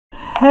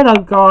Hello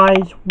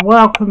guys,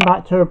 welcome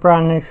back to a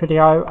brand new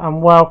video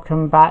and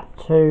welcome back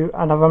to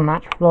another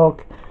match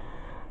vlog.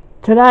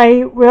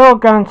 Today we are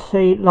going to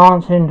see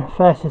Lancing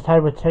versus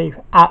Haywards Heath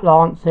at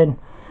Lancing.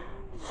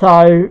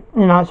 So,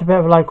 you know, it's a bit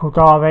of a local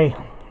derby.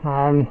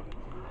 Well,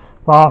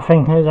 I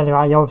think it is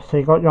anyway. You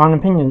obviously got your own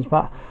opinions,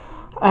 but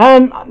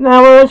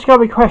now there's going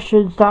to be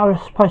questions that I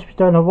was supposed to be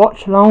doing a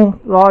watch along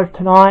live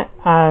tonight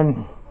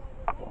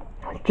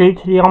due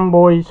to the Young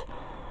Boys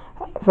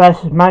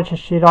versus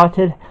Manchester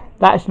United.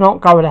 That's not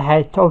going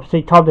ahead.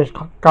 Obviously time this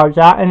goes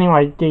out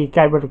anyway, the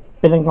game would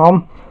have been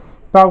on.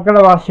 But I'm going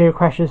to ask you a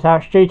question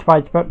that's due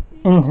to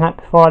internet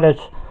providers.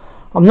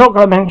 I'm not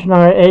going to mention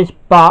who it is,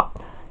 but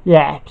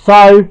yeah.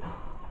 So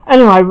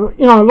anyway,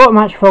 you know, we've got a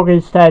match vlog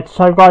instead.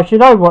 So guys, you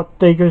know what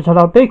to do. So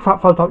a big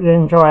fat thumbs up if you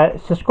enjoy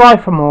it.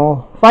 Subscribe for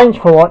more. Thanks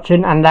for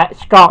watching and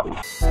let's go.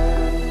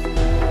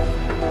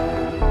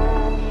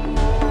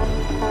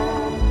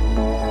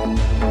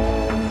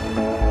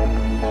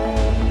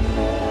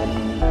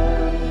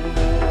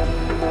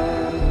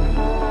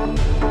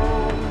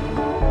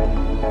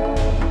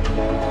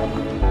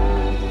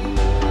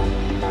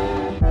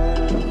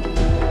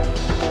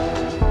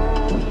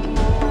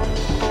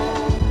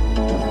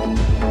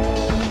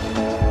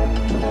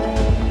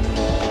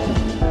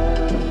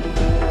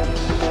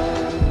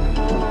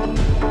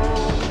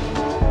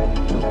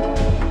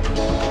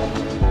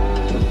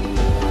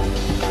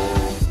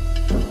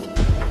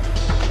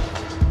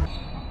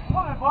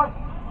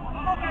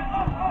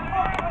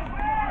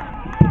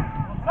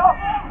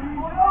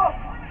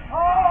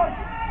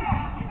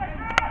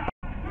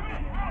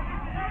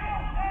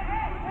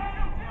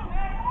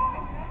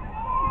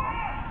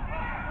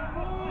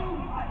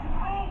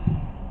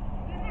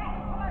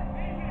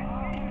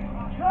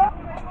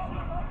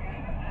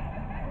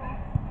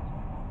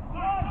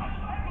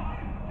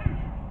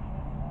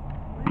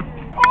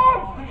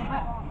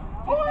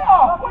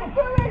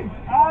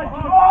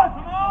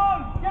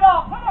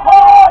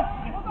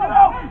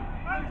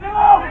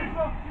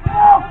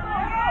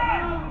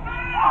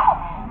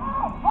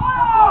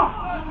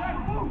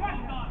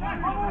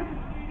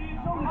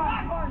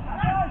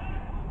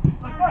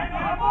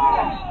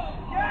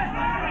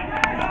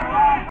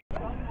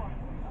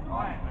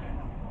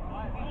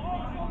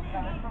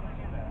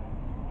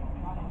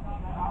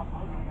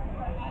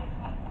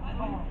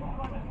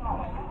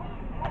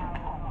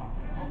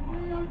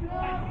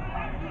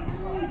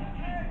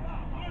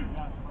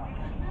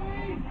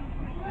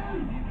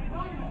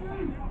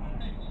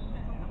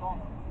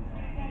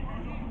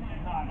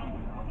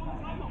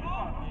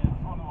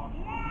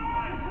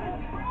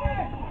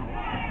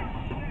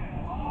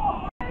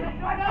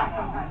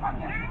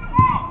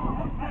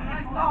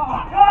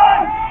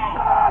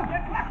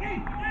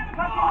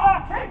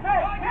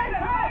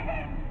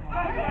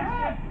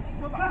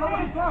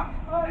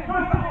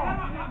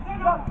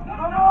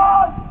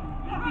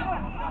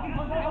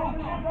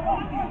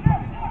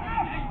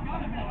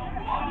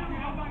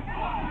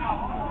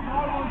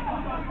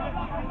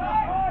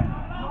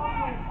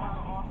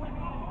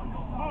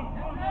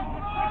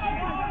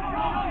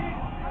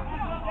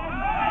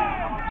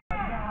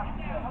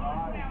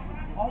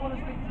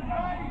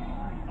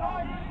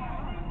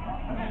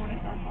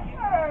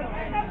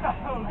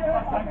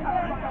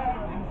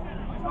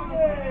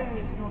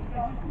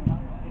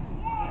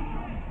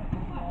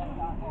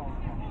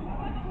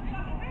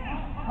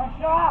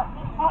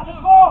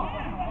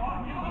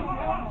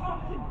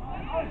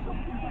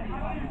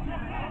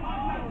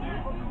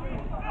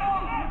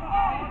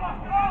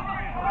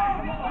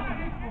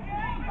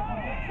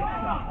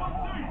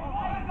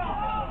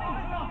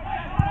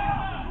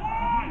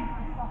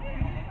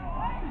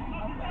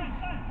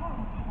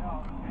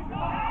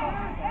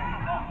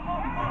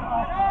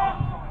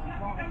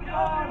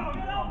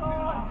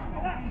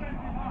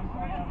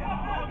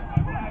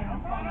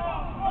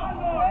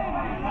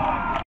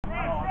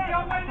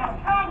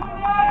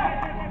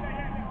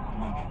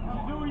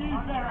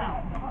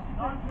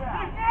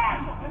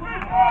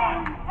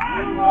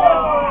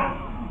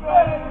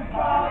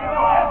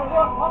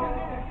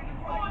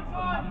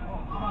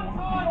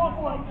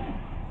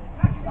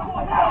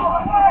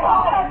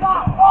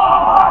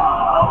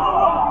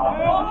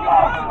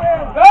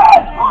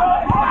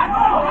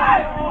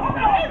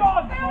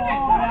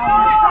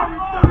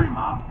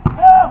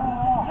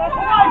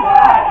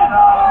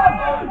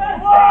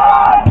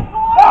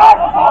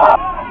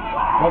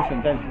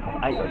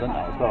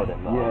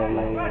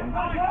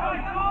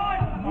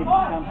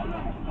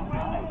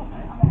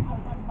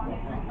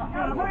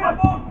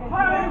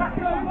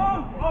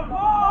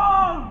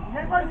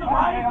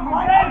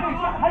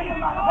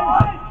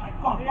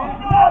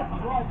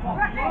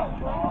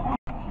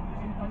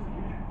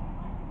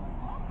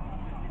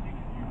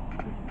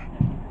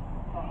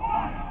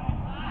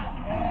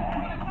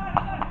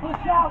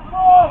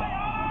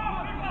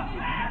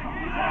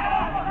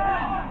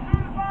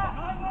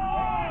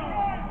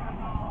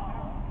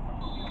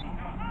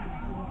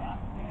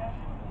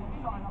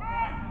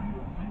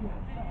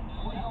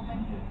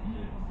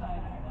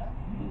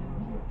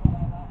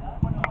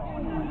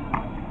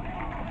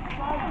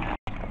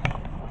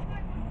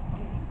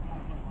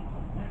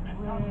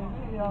 Yeah,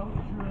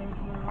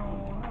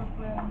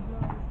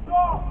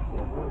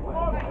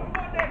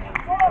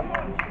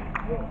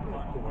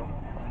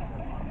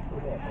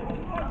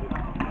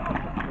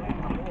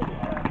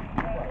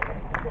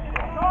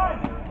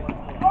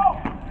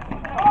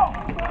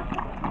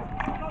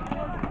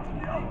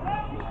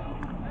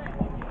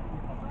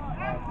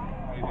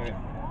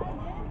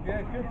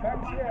 good,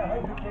 thanks. Yeah, I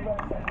hope it's the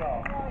right side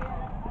off.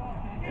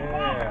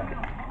 Yeah.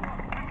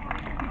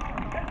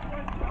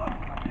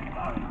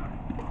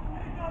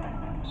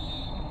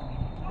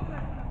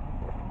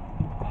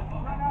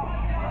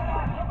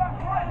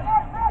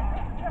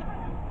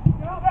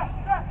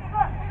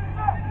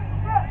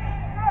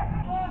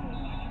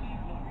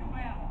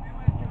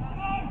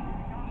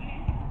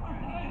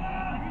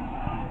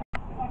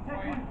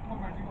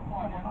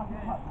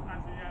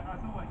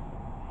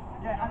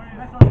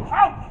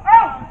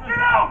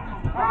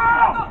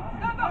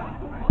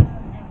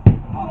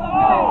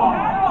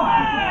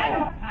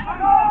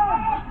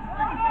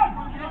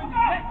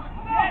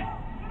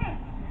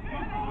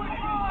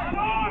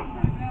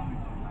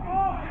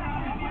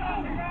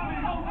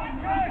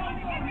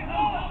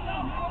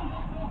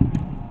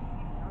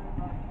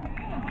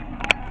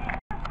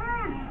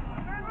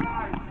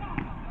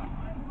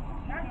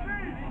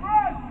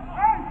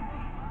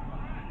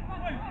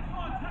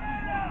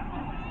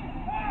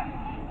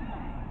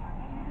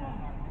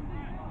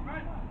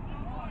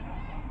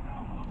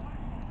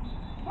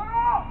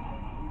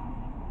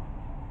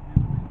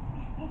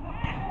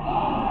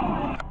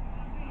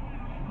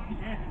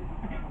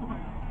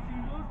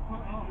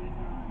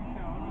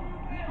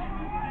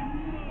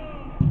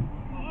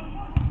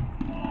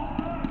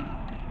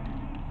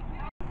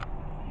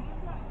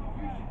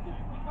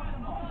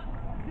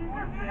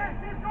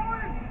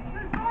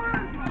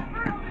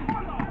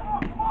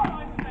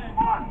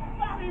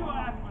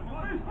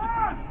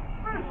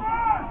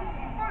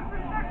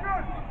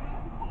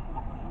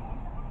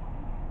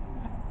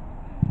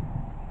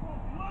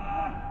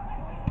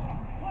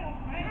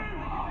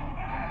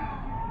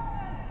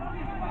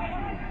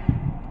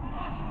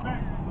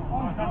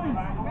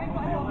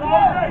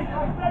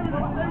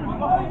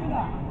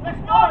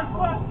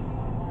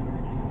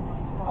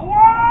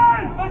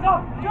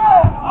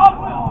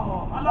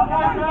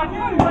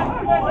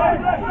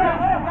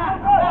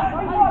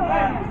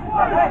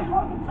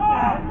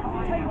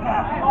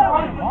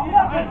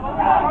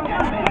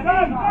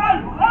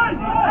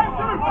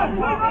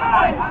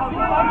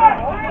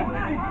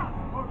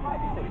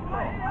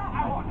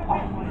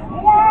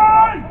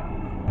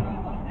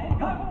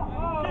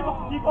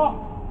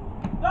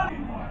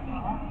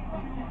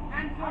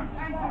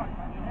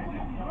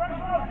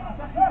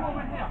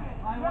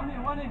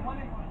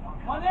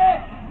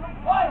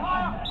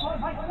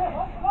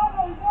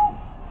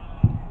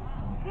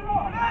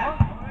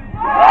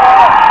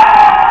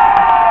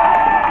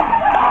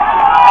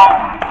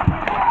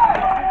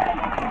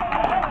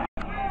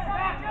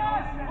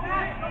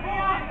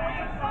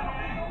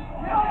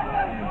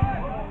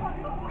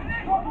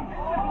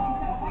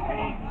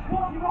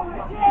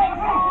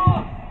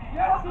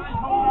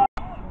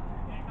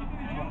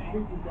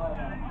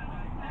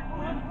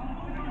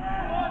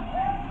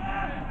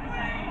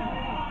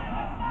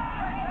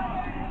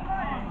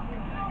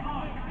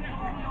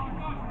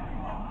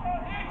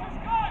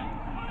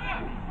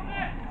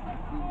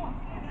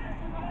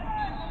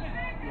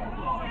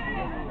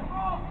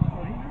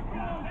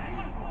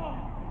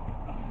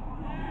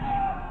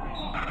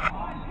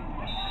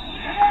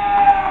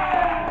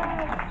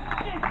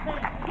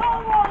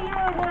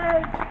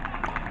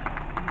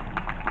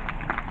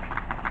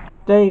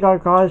 There you go,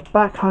 guys,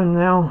 back home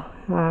now.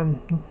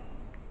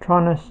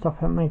 Trying to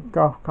stop at my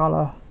golf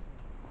colour.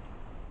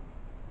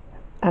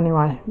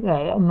 Anyway,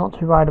 yeah, I'm not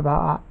too worried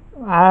about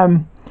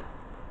that.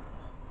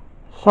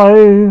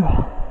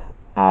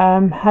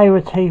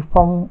 Haywards Heath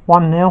won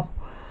 1-0,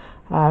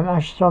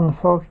 as you saw on the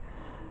vlog.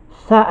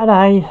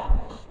 Saturday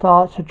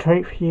starts a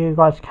treat for you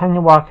guys. Can you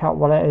work out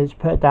what it is?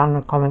 Put it down in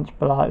the comments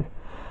below.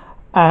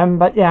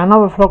 But yeah,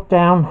 another vlog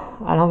down,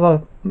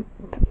 another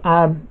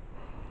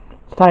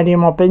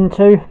stadium I've been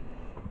to.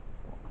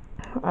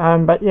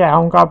 But yeah,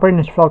 I'm going to bring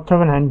this vlog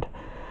to an end.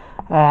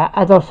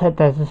 As I said,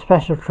 there's a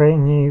special treat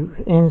new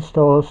in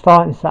stores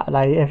starting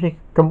Saturday. If you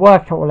can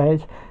work out what it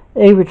is,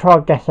 either try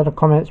to guess in the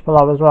comments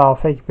below as well.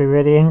 I think it'd be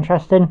really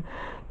interesting.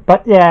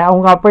 But yeah,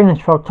 I'm going to bring this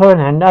vlog to an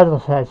end, as I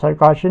said. So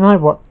guys, you know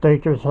what to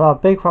do. Give us a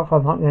big thumbs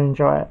up if you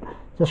enjoy it.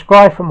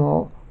 Subscribe for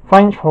more.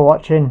 Thanks for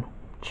watching.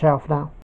 Ciao for now.